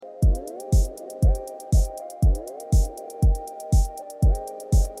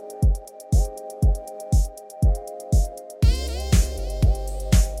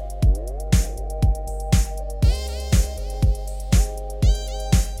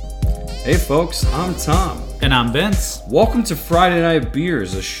Hey folks, I'm Tom. And I'm Vince. Welcome to Friday Night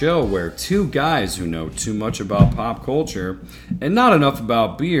Beers, a show where two guys who know too much about pop culture and not enough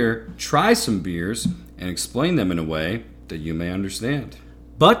about beer try some beers and explain them in a way that you may understand.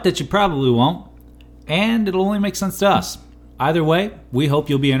 But that you probably won't, and it'll only make sense to us. Either way, we hope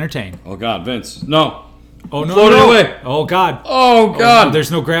you'll be entertained. Oh God, Vince. No. Oh no, Float it no. away. Oh God. Oh God. No, there's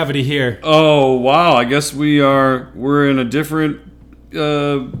no gravity here. Oh wow, I guess we're in a different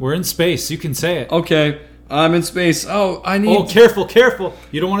We're in space, you can say it. okay. I'm in space. Oh, I need Oh, careful.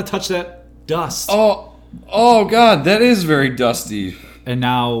 You don't want to touch that dust. Oh God, that is very dusty. And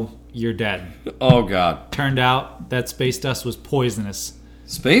now you're dead. Oh God. Turned out that space dust was poisonous.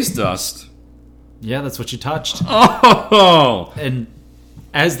 Space dust. Yeah, that's what you touched. Oh. And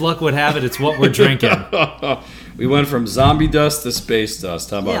as luck would have it, it's what we're drinking. We went from zombie dust to space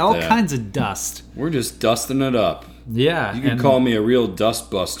dust. How about Yeah, all that? kinds of dust. We're just dusting it up. Yeah. You can call me a real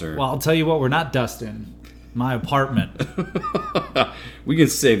dust buster. Well, I'll tell you what, we're not dusting. My apartment. We can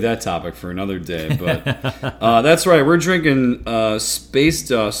save that topic for another day. But that's right. We're drinking space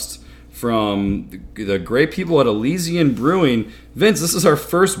dust from the great people at Elysian Brewing. Vince, this is our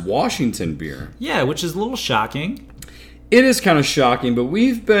first Washington beer. Yeah, which is a little shocking. It is kind of shocking, but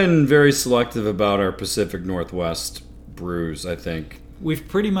we've been very selective about our Pacific Northwest brews, I think. We've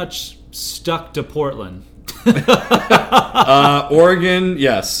pretty much stuck to Portland. Oregon,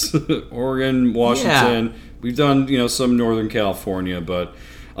 yes. Oregon, Washington. Yeah. We've done, some Northern California, but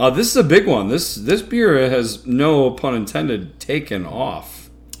this is a big one. This beer has, no pun intended, taken off.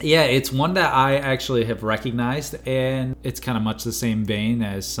 Yeah, it's one that I actually have recognized, and it's kind of much the same vein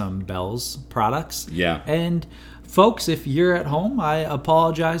as some Bell's products. Yeah. And folks, if you're at home, I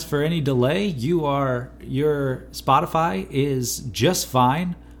apologize for any delay. Your Spotify is just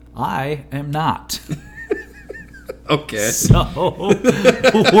fine. I am not. Okay. So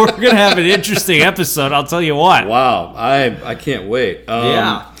we're gonna have an interesting episode. I'll tell you what. Wow, I can't wait.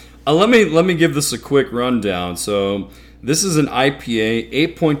 Yeah. Let me give this a quick rundown. So this is an IPA,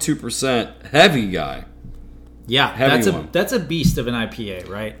 8.2% heavy guy. Yeah, that's a beast of an IPA,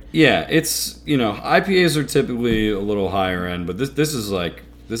 right? Yeah, it's IPAs are typically a little higher end, but this is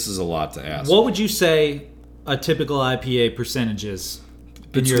a lot to ask. What would you say a typical IPA percentage is?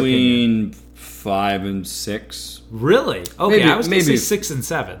 Between 5 and 6. Really? Okay, maybe, I was going to say 6 and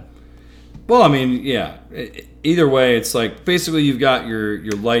 7. Well, I mean, yeah. Either way, it's like basically you've got your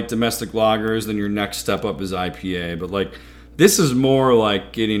light domestic lagers, then your next step up is IPA. But like this is more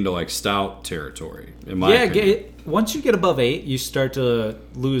like getting to like stout territory, in my opinion. Once you get above 8, you start to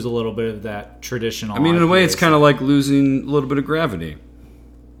lose a little bit of that traditional. I mean, in a way, it's kind of like losing a little bit of gravity.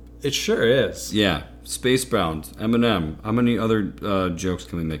 It sure is. Yeah. Spacebound, Eminem. How many other jokes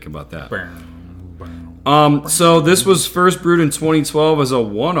can we make about that? So this was first brewed in 2012 as a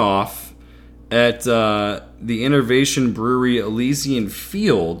one-off at the Innovation Brewery Elysian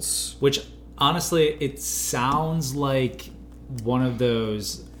Fields. Which, honestly, it sounds like one of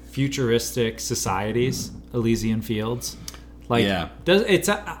those futuristic societies, Elysian Fields. Like, yeah.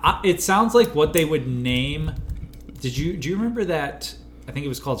 It sounds like what they would name... Do you remember that... I think it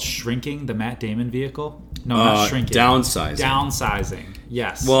was called Shrinking, the Matt Damon vehicle. No, not Shrinking. Downsizing.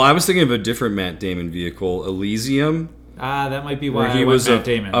 Yes. Well, I was thinking of a different Matt Damon vehicle, Elysium. That might be why he was Matt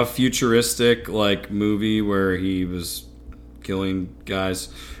Damon. A futuristic movie where he was killing guys.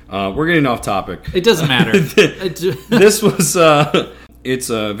 We're getting off topic. It doesn't matter. This was it's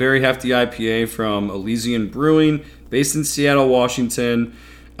a very hefty IPA from Elysian Brewing, based in Seattle, Washington.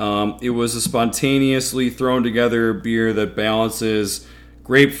 It was a spontaneously thrown together beer that balances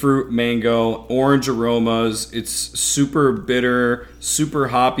grapefruit, mango, orange aromas. It's super bitter, super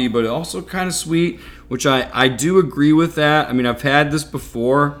hoppy, but also kind of sweet, which I do agree with that. I mean, I've had this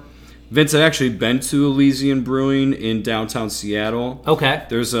before. Vince had actually been to Elysian Brewing in downtown Seattle. Okay.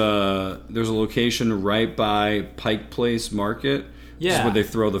 There's a location right by Pike Place Market. Yeah. This is where they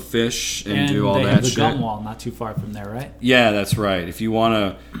throw the fish and do all they that have the shit. gum wall not too far from there, right? Yeah, that's right. If you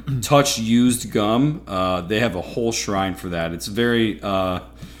want to touch used gum, they have a whole shrine for that. It's very,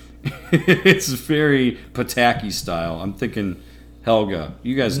 it's very Pataki style. I'm thinking Helga.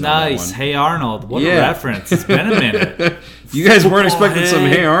 You guys know that one. Hey Arnold. What a reference. It's been a minute. You guys weren't expecting some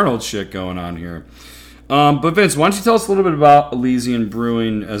Hey Arnold shit going on here. But Vince, why don't you tell us a little bit about Elysian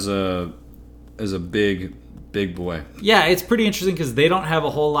Brewing as a big boy? Yeah, it's pretty interesting because they don't have a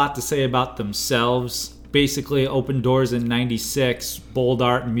whole lot to say about themselves. Basically opened doors in 96. Bold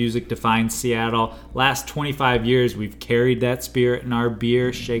art and music defined Seattle. Last 25 years, we've carried that spirit in our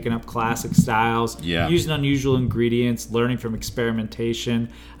beer, shaking up classic styles, using unusual ingredients, learning from experimentation.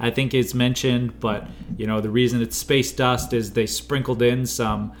 I think it's mentioned, but the reason it's space dust is they sprinkled in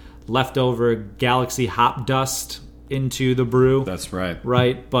some leftover Galaxy hop dust into the brew. That's right.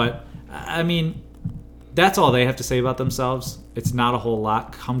 Right? But, I mean, that's all they have to say about themselves. It's not a whole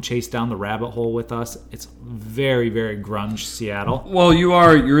lot. Come chase down the rabbit hole with us. It's very, very grunge Seattle. Well,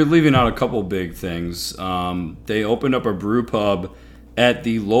 you're leaving out a couple big things. They opened up a brew pub at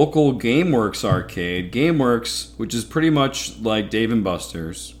the local GameWorks arcade. GameWorks, which is pretty much like Dave &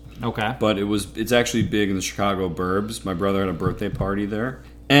 Buster's. Okay. But it's actually big in the Chicago burbs. My brother had a birthday party there.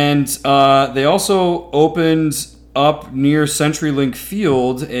 And they also opened up near CenturyLink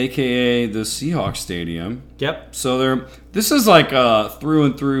Field, a.k.a. the Seahawks Stadium. Yep. So this is like a through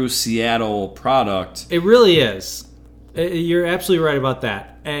and through Seattle product. It really is. You're absolutely right about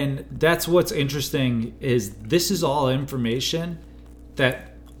that. And that's what's interesting is this is all information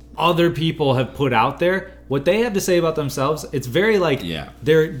that other people have put out there. What they have to say about themselves, it's very like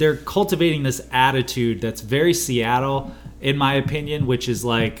they're cultivating this attitude that's very Seattle, in my opinion, which is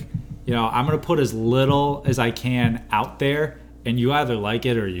like, you know, I'm going to put as little as I can out there, and you either like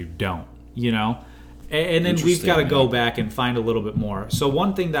it or you don't, you know? And then we've got to go back and find a little bit more. So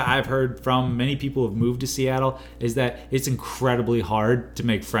one thing that I've heard from many people who've moved to Seattle is that it's incredibly hard to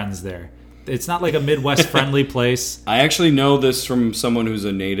make friends there. It's not like a Midwest-friendly place. I actually know this from someone who's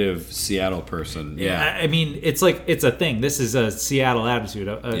a native Seattle person. Yeah. I mean, it's like it's a thing. This is a Seattle attitude.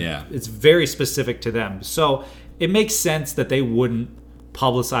 It's very specific to them. So it makes sense that they wouldn't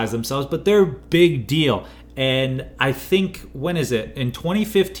publicize themselves, but they're a big deal. And I think, when is it? In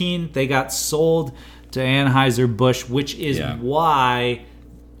 2015, they got sold to Anheuser-Busch, which is why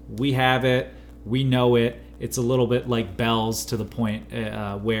we have it. We know it. It's a little bit like Bell's to the point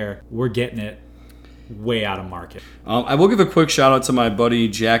where we're getting it way out of market. I will give a quick shout out to my buddy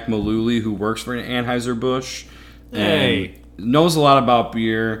Jack Malooly, who works for Anheuser-Busch and knows a lot about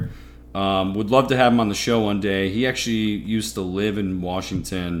beer. Would love to have him on the show one day. He actually used to live in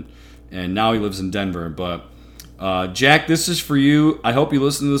Washington, and now he lives in Denver. But Jack, this is for you. I hope you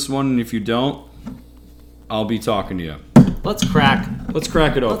listen to this one, and if you don't, I'll be talking to you. Let's crack it open.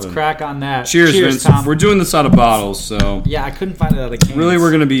 Let's crack on that. Cheers, Vince. Tom. We're doing this out of bottles, so yeah, I couldn't find it out of cans. Really,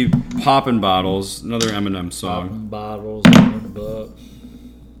 we're gonna be popping bottles. Another Eminem song. Popping bottles in the book.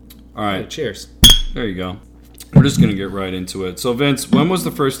 All right. Okay, cheers. There you go. We're just gonna get right into it. So, Vince, when was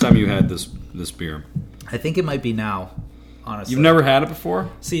the first time you had this beer? I think it might be now. Honestly, you've never had it before.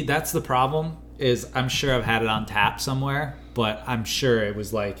 See, that's the problem. Is I'm sure I've had it on tap somewhere, but I'm sure it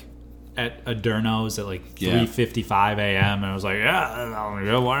was like at Adorno's at like 3:55 a.m. and I was like,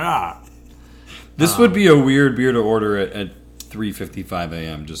 yeah, why not? This would be a weird beer to order at 3:55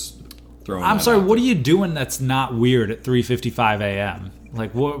 a.m. Just throwing. I'm sorry. What are you doing that's not weird at 3:55 a.m.?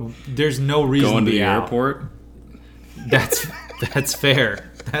 Like, what? There's no reason going to be the out. Airport. That's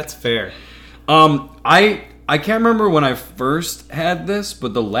fair. That's fair. I can't remember when I first had this,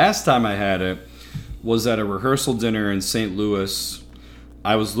 but the last time I had it was at a rehearsal dinner in St. Louis.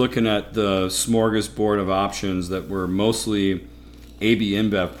 I was looking at the smorgasbord of options that were mostly AB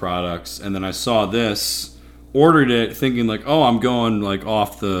InBev products, and then I saw this, ordered it, thinking like, oh, I'm going like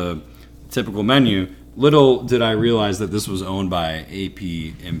off the typical menu. Little did I realize that this was owned by AP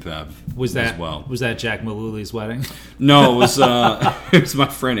InBev as well. Was that Jack Malooly's wedding? No, it was it was my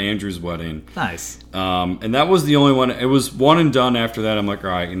friend Andrew's wedding. Nice. And that was the only one. It was one and done. After that, I'm like,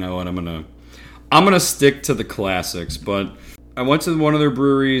 all right, you know what? I'm gonna stick to the classics. But I went to one of their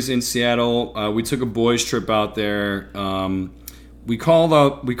breweries in Seattle. We took a boys' trip out there. We called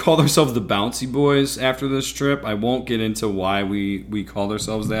ourselves the Bouncy Boys after this trip. I won't get into why we called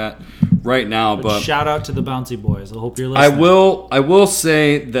ourselves that right now, but shout out to the Bouncy Boys. I hope you're listening. I will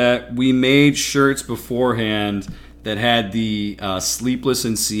say that we made shirts beforehand that had the Sleepless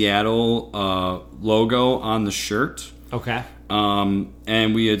in Seattle logo on the shirt. Okay.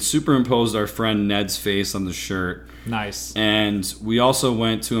 And we had superimposed our friend Ned's face on the shirt. Nice. And we also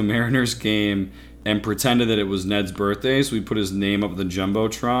went to a Mariners game and pretended that it was Ned's birthday, so we put his name up the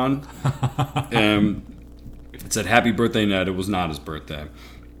Jumbotron. And it said, "Happy birthday, Ned." It was not his birthday.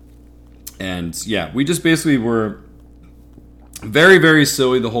 And yeah, we just basically were very, very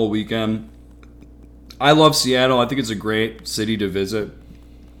silly the whole weekend. I love Seattle. I think it's a great city to visit.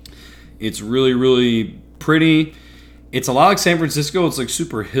 It's really, really pretty. It's a lot like San Francisco. It's like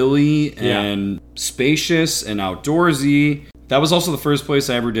super hilly and spacious and outdoorsy. That was also the first place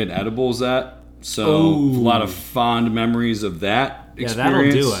I ever did edibles at. So a lot of fond memories of that experience. Yeah,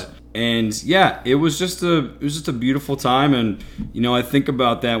 that'll do it. And yeah, it was just a beautiful time. And you know, I think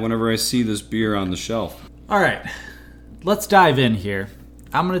about that whenever I see this beer on the shelf. All right, let's dive in here.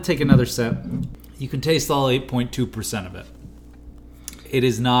 I'm going to take another sip. You can taste all 8.2% of it. It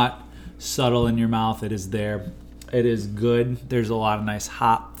is not subtle in your mouth. It is there. It is good. There's a lot of nice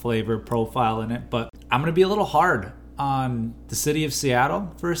hop flavor profile in it. But I'm going to be a little hard on the city of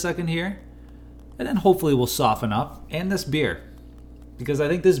Seattle for a second here. And then hopefully we'll soften up. And this beer. Because I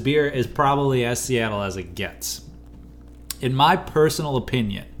think this beer is probably as Seattle as it gets. In my personal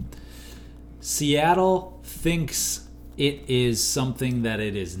opinion, Seattle thinks it is something that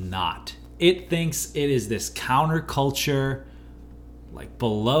it is not. It thinks it is this counterculture, like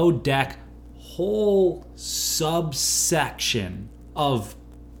below deck, whole subsection of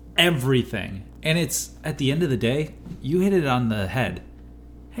everything. And it's, at the end of the day, you hit it on the head.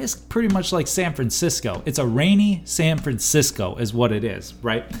 It's pretty much like San Francisco. It's a rainy San Francisco is what it is,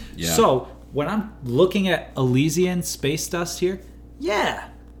 right? Yeah. So when I'm looking at Elysian space dust here, yeah,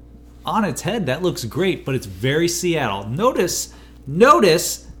 on its head, that looks great, but it's very Seattle. Notice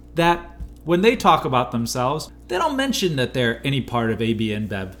that when they talk about themselves, they don't mention that they're any part of AB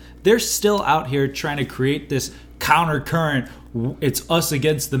InBev. They're still out here trying to create this counter current. It's us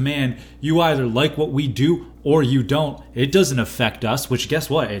against the man. You either like what we do or you don't. It doesn't affect us, which guess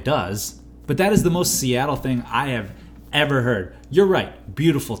what? It does. But that is the most Seattle thing I have ever heard. You're right.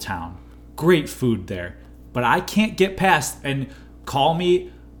 Beautiful town. Great food there. But I can't get past and call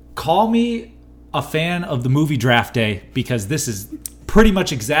me a fan of the movie Draft Day, because this is pretty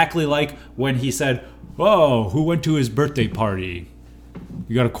much exactly like when he said, "Oh, who went to his birthday party?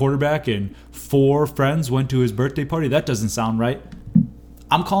 You got a quarterback and 4 friends went to his birthday party? That doesn't sound right."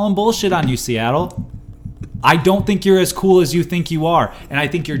 I'm calling bullshit on you, Seattle. I don't think you're as cool as you think you are. And I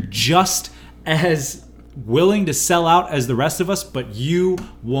think you're just as willing to sell out as the rest of us, but you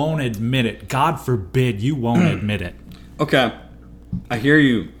won't admit it. God forbid you won't admit it. Okay. I hear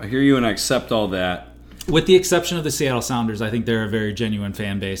you and I accept all that. With the exception of the Seattle Sounders, I think they're a very genuine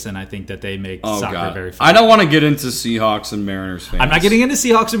fan base, and I think that they make soccer very fun. I don't want to get into Seahawks and Mariners fans. I'm not getting into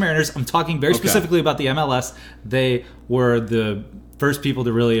Seahawks and Mariners. I'm talking very specifically about the MLS. They were the first people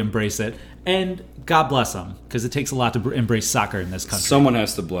to really embrace it, and God bless them, because it takes a lot to embrace soccer in this country. Someone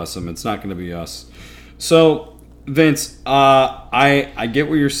has to bless them. It's not going to be us. So, Vince, I get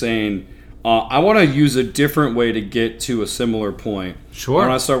what you're saying. I want to use a different way to get to a similar point. Sure. I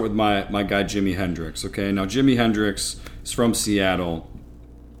want to start with my guy, Jimi Hendrix. Okay, now Jimi Hendrix is from Seattle.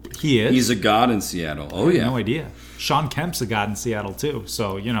 He is. He's a god in Seattle. Oh, I had yeah. no idea. Sean Kemp's a god in Seattle, too.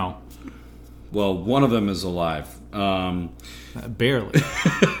 So, you know. Well, one of them is alive. Barely.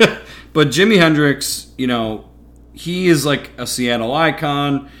 But Jimi Hendrix, you know, he is like a Seattle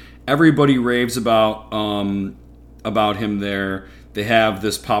icon. Everybody raves about him there. They have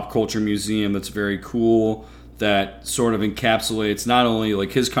this pop culture museum that's very cool, that sort of encapsulates not only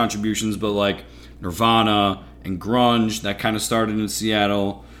like his contributions, but like Nirvana and grunge that kind of started in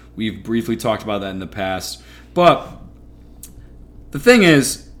Seattle. We've briefly talked about that in the past. But the thing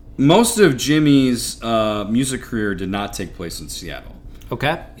is, most of Jimmy's music career did not take place in Seattle.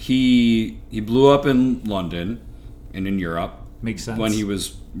 Okay. He blew up in London and in Europe. Makes sense. When he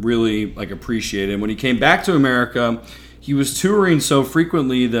was really like appreciated. When he came back to America, he was touring so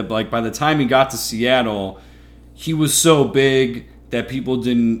frequently that like by the time he got to Seattle, he was so big that people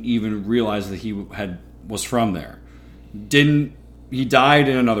didn't even realize that he was from there. He died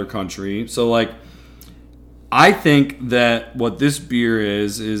in another country. So like I think that what this beer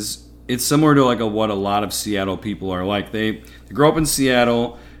is it's similar to like what a lot of Seattle people are like. They grow up in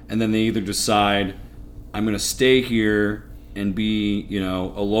Seattle and then they either decide, I'm going to stay here and be, you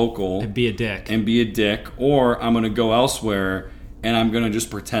know, a local. And be a dick. Or I'm going to go elsewhere and I'm going to just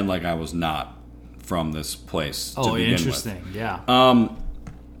pretend like I was not from this place to begin interesting. with. Yeah.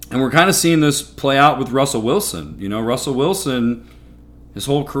 And we're kind of seeing this play out with Russell Wilson. You know, Russell Wilson, his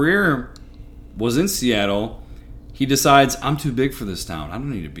whole career was in Seattle. He decides, I'm too big for this town. I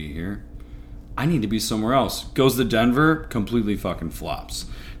don't need to be here. I need to be somewhere else. Goes to Denver, completely fucking flops.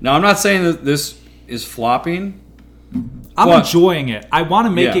 Now, I'm not saying that this is flopping. I'm enjoying it. I want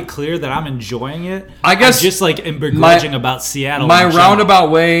to make it clear that I'm enjoying it. I guess I'm just like begrudging about Seattle. My roundabout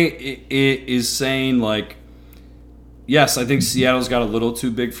way is saying like, yes, I think Seattle's got a little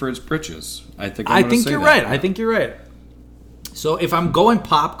too big for its britches. I think you're right. I think you're right. So if I'm going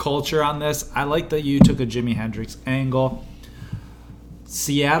pop culture on this, I like that you took a Jimi Hendrix angle.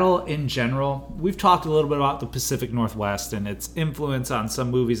 Seattle in general, we've talked a little bit about the Pacific Northwest and its influence on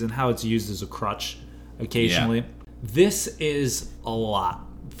some movies and how it's used as a crutch occasionally. Yeah. This is a lot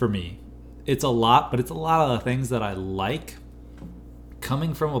for me. It's a lot, but it's a lot of the things that I like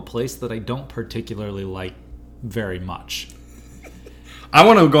coming from a place that I don't particularly like very much. I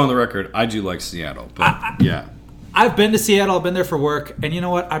want to go on the record. I do like Seattle, but yeah. I've been to Seattle. I've been there for work. And you know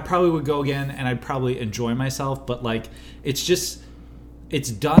what? I probably would go again and I'd probably enjoy myself. But like, it's it's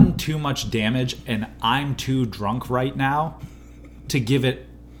done too much damage, and I'm too drunk right now to give it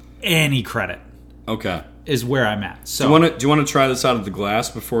any credit. Okay. Is where I'm at. So do you want to try this out of the glass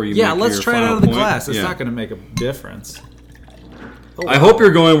before you? Yeah, make let's your try it final out of the point? glass. It's Yeah. not going to make a difference. Oh, I hope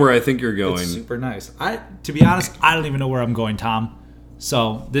you're going where I think you're going. It's super nice. To be honest, I don't even know where I'm going, Tom.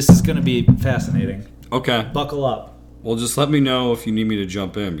 So this is going to be fascinating. Okay. Buckle up. Well, just let me know if you need me to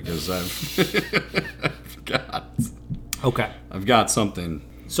jump in because I've got something.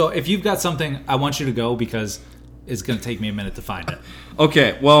 So if you've got something, I want you to go because it's going to take me a minute to find it.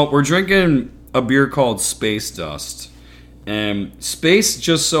 Okay, well, we're drinking a beer called Space Dust. And space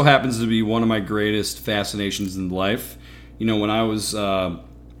just so happens to be one of my greatest fascinations in life. You know, when I was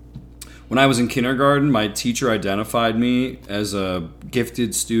in kindergarten, my teacher identified me as a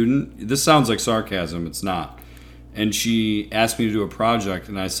gifted student. This sounds like sarcasm. It's not. And she asked me to do a project,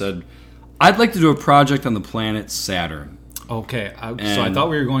 and I said, I'd like to do a project on the planet Saturn. Okay, so I thought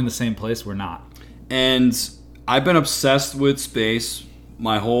we were going the same place. We're not. And I've been obsessed with space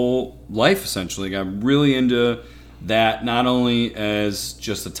my whole life, essentially. I'm really into that, not only as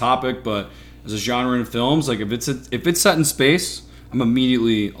just a topic, but as a genre in films. Like, if it's set in space, I'm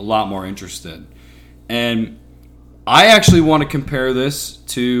immediately a lot more interested. And I actually want to compare this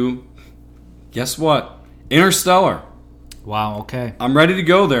to, guess what? Interstellar. Wow, okay. I'm ready to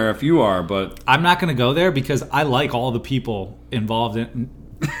go there if you are, but... I'm not going to go there because I like all the people involved in...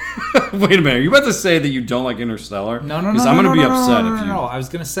 Wait a minute. Are you about to say that you don't like Interstellar? No. Because I'm going to be upset if you... No, I was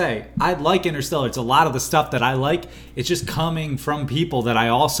going to say, I like Interstellar. It's a lot of the stuff that I like. It's just coming from people that I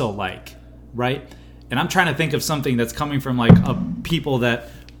also like, right? And I'm trying to think of something that's coming from, like, people that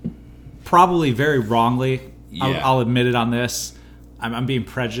probably very wrongly, Yeah. I'll admit it on this, I'm being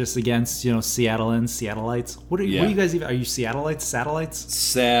prejudiced against, Seattleites. What are you guys even? Are you Seattleites?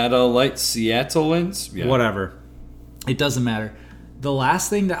 Seattleites? Yeah. Whatever. It doesn't matter. The last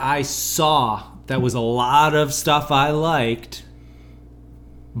thing that I saw that was a lot of stuff I liked,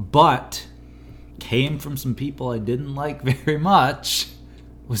 but came from some people I didn't like very much,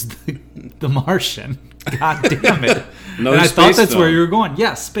 was the Martian. God damn it. And I thought that's where you were going.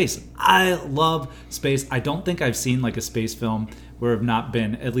 Yeah, space. I love space. I don't think I've seen like a space film where I've not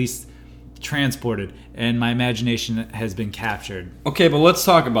been at least transported and my imagination has been captured. Okay, but let's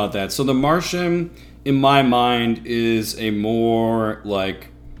talk about that. So The Martian, in my mind, is a more like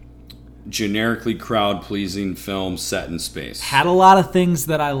generically crowd-pleasing film set in space. Had a lot of things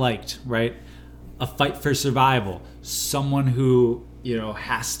that I liked, right? A fight for survival. Someone who,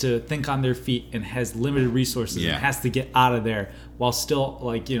 has to think on their feet and has limited resources and has to get out of there while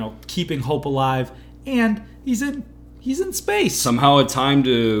still, keeping hope alive. And he's in space. Somehow a time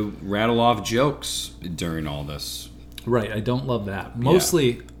to rattle off jokes during all this. Right, I don't love that.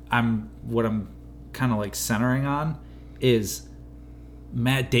 Mostly, what I'm kind of like centering on is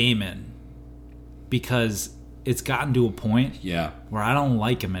Matt Damon, because it's gotten to a point where I don't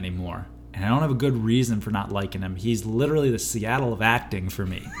like him anymore. And I don't have a good reason for not liking him. He's literally the Seattle of acting for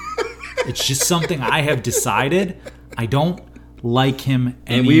me. It's just something I have decided. I don't like him anymore.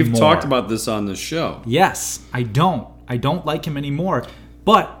 And we've talked about this on the show. Yes, I don't. I don't like him anymore.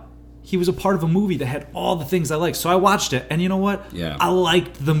 But he was a part of a movie that had all the things I like. So I watched it. And you know what? Yeah. I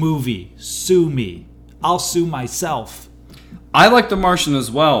liked the movie. Sue me. I'll sue myself. I like The Martian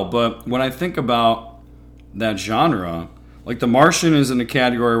as well. But when I think about that genre, like The Martian is in a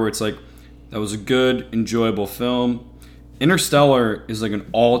category where it's like, that was a good, enjoyable film. Interstellar is like an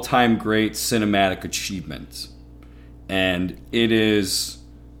all-time great cinematic achievement. And it is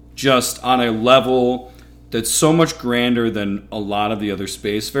just on a level that's so much grander than a lot of the other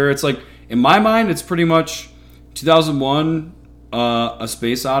space fare. It's like, in my mind, it's pretty much 2001, A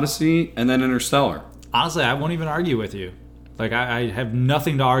Space Odyssey, and then Interstellar. Honestly, I won't even argue with you. Like, I have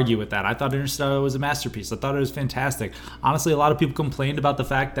nothing to argue with that. I thought Interstellar was a masterpiece. I thought it was fantastic. Honestly, a lot of people complained about the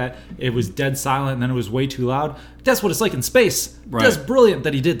fact that it was dead silent and then it was way too loud. That's what it's like in space. Right. That's brilliant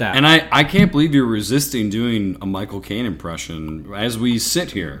that he did that. And I can't believe you're resisting doing a Michael Caine impression as we sit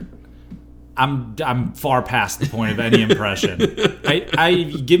here. I'm far past the point of any impression. I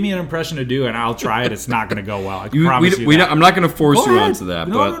give me an impression to do and I'll try it. It's not going to go well. I promise you that. I'm not going to force Go you ahead. onto that.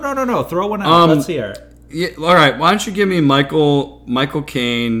 No. Throw one out. Let's hear it. Yeah, all right. Why don't you give me Michael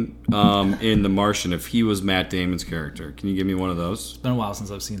Caine in The Martian if he was Matt Damon's character? Can you give me one of those? It's been a while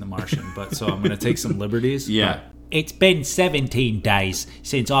since I've seen The Martian, but so I'm going to take some liberties. Yeah. It's been 17 days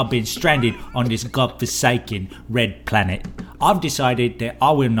since I've been stranded on this godforsaken red planet. I've decided that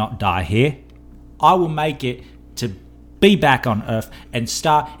I will not die here. I will make it to be back on Earth and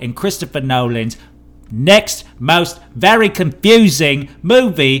star in Christopher Nolan's next most very confusing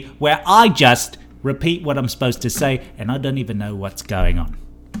movie where I just repeat what I'm supposed to say, and I don't even know what's going on.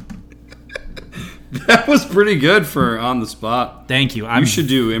 That was pretty good for on the spot. Thank you. You should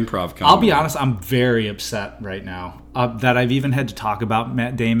do improv comedy. I'll be honest, I'm very upset right now that I've even had to talk about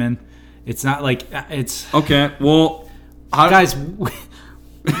Matt Damon. It's not like it's... Okay, well... Guys,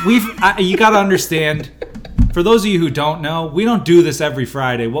 you got to understand, for those of you who don't know, we don't do this every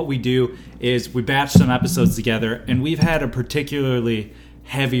Friday. What we do is we batch some episodes together, and we've had a particularly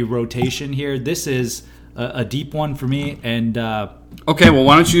heavy rotation here. This is a deep one for me, and... Okay, well,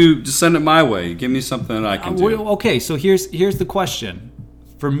 why don't you just send it my way? Give me something that I can do. Okay, so here's the question.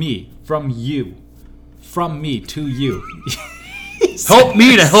 From me to you. Help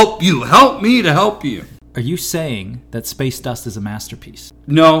me to help you. Help me to help you. Are you saying that Space Dust is a masterpiece?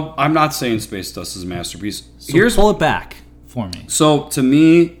 No, I'm not saying Space Dust is a masterpiece. So pull it back for me. So, to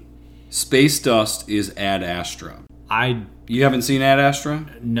me, Space Dust is Ad Astra. You haven't seen Ad Astra?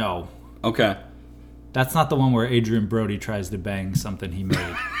 No. Okay. That's not the one where Adrian Brody tries to bang something he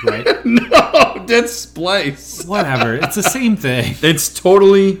made, right? No, that's Splice. Whatever. It's the same thing. It's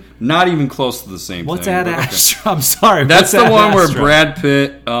totally not even close to the same What's thing. Ad Astra? I'm sorry. That's the one where Brad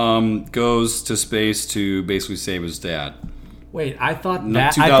Pitt goes to space to basically save his dad. Wait, I thought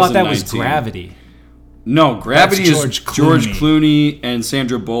that was Gravity. No, Gravity is George Clooney and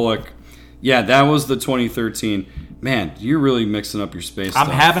Sandra Bullock. Yeah, that was the 2013. Man, you're really mixing up your space stuff.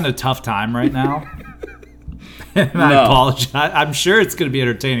 I'm having a tough time right now. And I apologize. I'm sure it's going to be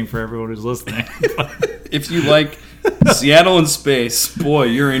entertaining for everyone who's listening. If you like Seattle in space, boy,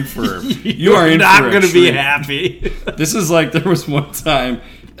 you're in for You're not going to be happy. This is like, there was one time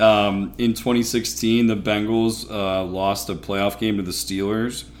in 2016, the Bengals lost a playoff game to the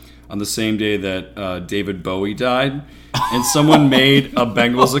Steelers on the same day that David Bowie died. And someone made a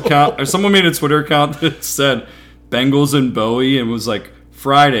Bengals account, or someone made a Twitter account that said Bengals and Bowie, and was like,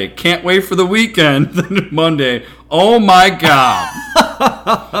 Friday, can't wait for the weekend. Then Monday, oh my God.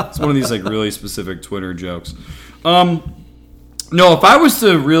 It's one of these like really specific Twitter jokes. No, if I was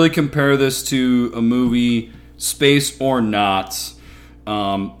to really compare this to a movie, Space or Not,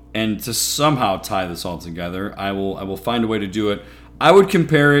 and to somehow tie this all together, I will find a way to do it. I would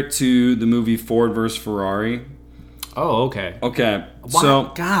compare it to the movie Ford vs. Ferrari. Oh, okay. Okay,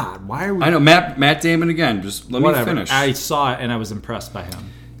 why are we... I know, Matt Damon again. Just let me finish. I saw it and I was impressed by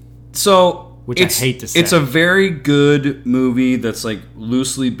him. So, I hate to say. It's a very good movie that's like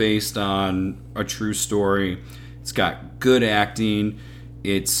loosely based on a true story. It's got good acting.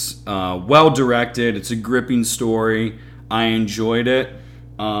 It's well directed. It's a gripping story. I enjoyed it.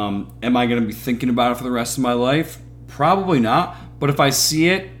 Am I going to be thinking about it for the rest of my life? Probably not. But if I see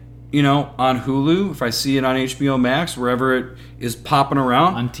it, on Hulu, if I see it on HBO Max, wherever it is popping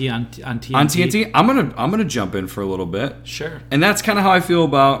around on TNT, I'm gonna jump in for a little bit. Sure. And that's kind of how I feel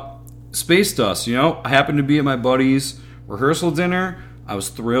about Space Dust. I happened to be at my buddy's rehearsal dinner. I was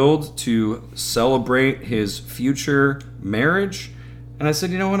thrilled to celebrate his future marriage, and I said,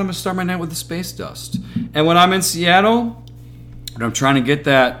 you know what, I'm gonna start my night with the Space Dust. And when I'm in Seattle, and I'm trying to get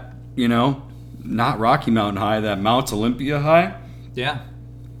that, not Rocky Mountain high, that Mount Olympia high. Yeah.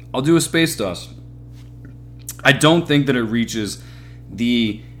 I'll do a Space Dust. I don't think that it reaches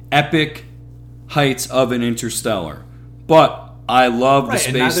the epic heights of an Interstellar, but I love the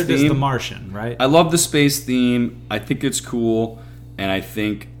space theme. And neither does The Martian, right? I love the space theme. I think it's cool, and I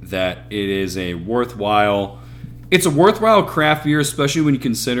think that it is a worthwhile craft beer, especially when you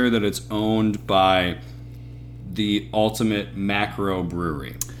consider that it's owned by the ultimate macro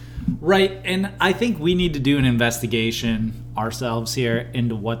brewery. Right, and I think we need to do an investigation ourselves here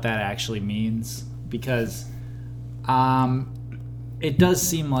into what that actually means, because it does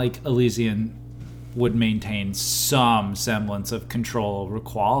seem like Elysian would maintain some semblance of control over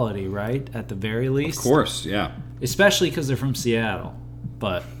quality, right? At the very least. Of course, yeah. Especially because they're from Seattle.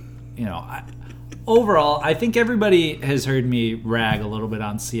 But, overall, I think everybody has heard me rag a little bit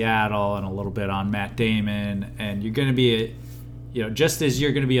on Seattle and a little bit on Matt Damon, and you're going to be... just as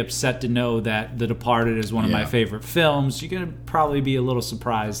you're going to be upset to know that The Departed is one of my favorite films, you're going to probably be a little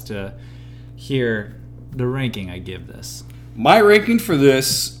surprised to hear the ranking I give this. My ranking for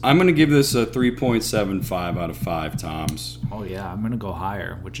this, I'm going to give this a 3.75 out of 5 Toms. Oh yeah, I'm going to go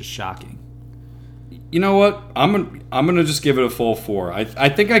higher, which is shocking. You know what? I'm gonna just give it a full 4. I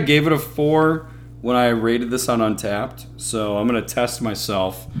think I gave it a 4 when I rated this on Untappd, so I'm going to test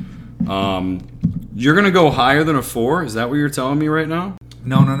myself. You're going to go higher than a 4? Is that what you're telling me right now?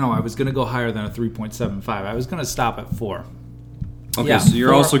 No. I was going to go higher than a 3.75. I was going to stop at 4. Okay, yeah, so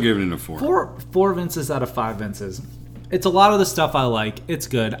you're also giving it a 4. 4 Vinces out of 5 Vinces. It's a lot of the stuff I like. It's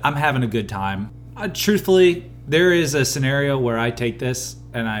good. I'm having a good time. Truthfully, there is a scenario where I take this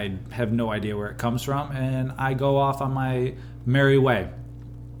and I have no idea where it comes from, and I go off on my merry way.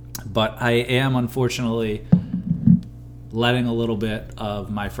 But I am unfortunately letting a little bit of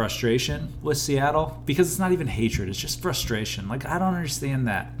my frustration with Seattle, because it's not even hatred, it's just frustration. Like, I don't understand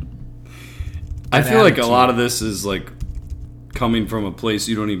that. I feel like a attitude. lot of this is like coming from a place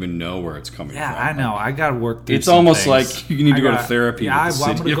you don't even know where it's coming Yeah, from. I know. I got to work through It's some almost things. like you need to go to gotta- therapy Yeah, with the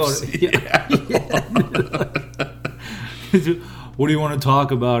I'm city gonna of Seattle. What do you want to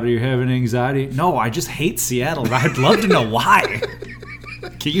talk about? Are you having anxiety? No, I just hate Seattle. I'd love to know why.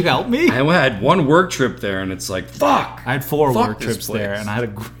 Can you help me? I had one work trip there, and it's like, fuck. I had 4 Fuck work this trips there, place. and I had a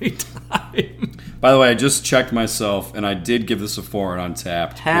great time. By the way, I just checked myself, and I did give this a 4 on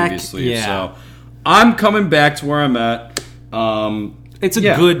Untapped Heck previously. yeah. So I'm coming back to where I'm at. It's a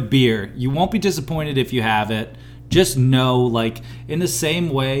Yeah. good beer. You won't be disappointed if you have it. Just know, like, in the same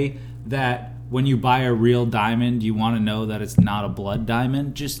way that when you buy a real diamond, you want to know that it's not a blood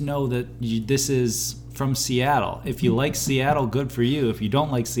diamond. Just know that this is from Seattle. If you like Seattle, good for you. If you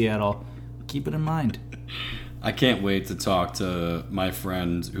don't like Seattle, keep it in mind. I can't wait to talk to my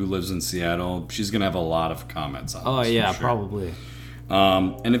friend who lives in Seattle. She's going to have a lot of comments on Oh, this. for yeah, sure. probably.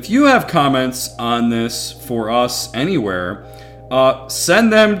 And if you have comments on this for us anywhere,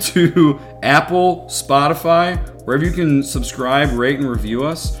 send them to Apple, Spotify, wherever you can subscribe, rate, and review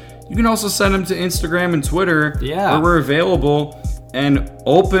us. You can also send them to Instagram and Twitter, Yeah. where we're available and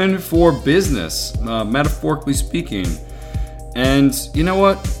open for business, metaphorically speaking. And you know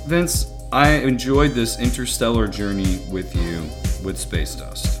what, Vince? I enjoyed this interstellar journey with you with Space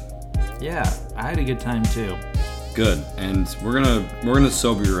Dust. Yeah, I had a good time, too. Good, and we're gonna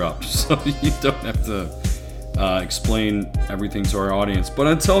sober you up, so you don't have to explain everything to our audience. But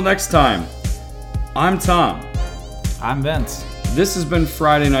until next time, I'm Tom. I'm Vince. This has been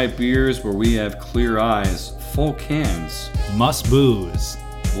Friday Night Beers, where we have clear eyes, full cans. Must booze.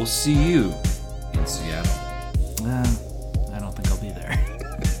 We'll see you in Seattle I don't think I'll be there.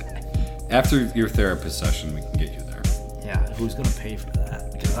 after your therapist session. We can get you there. Yeah, who's going to pay for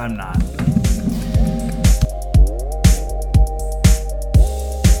that? Because I'm not.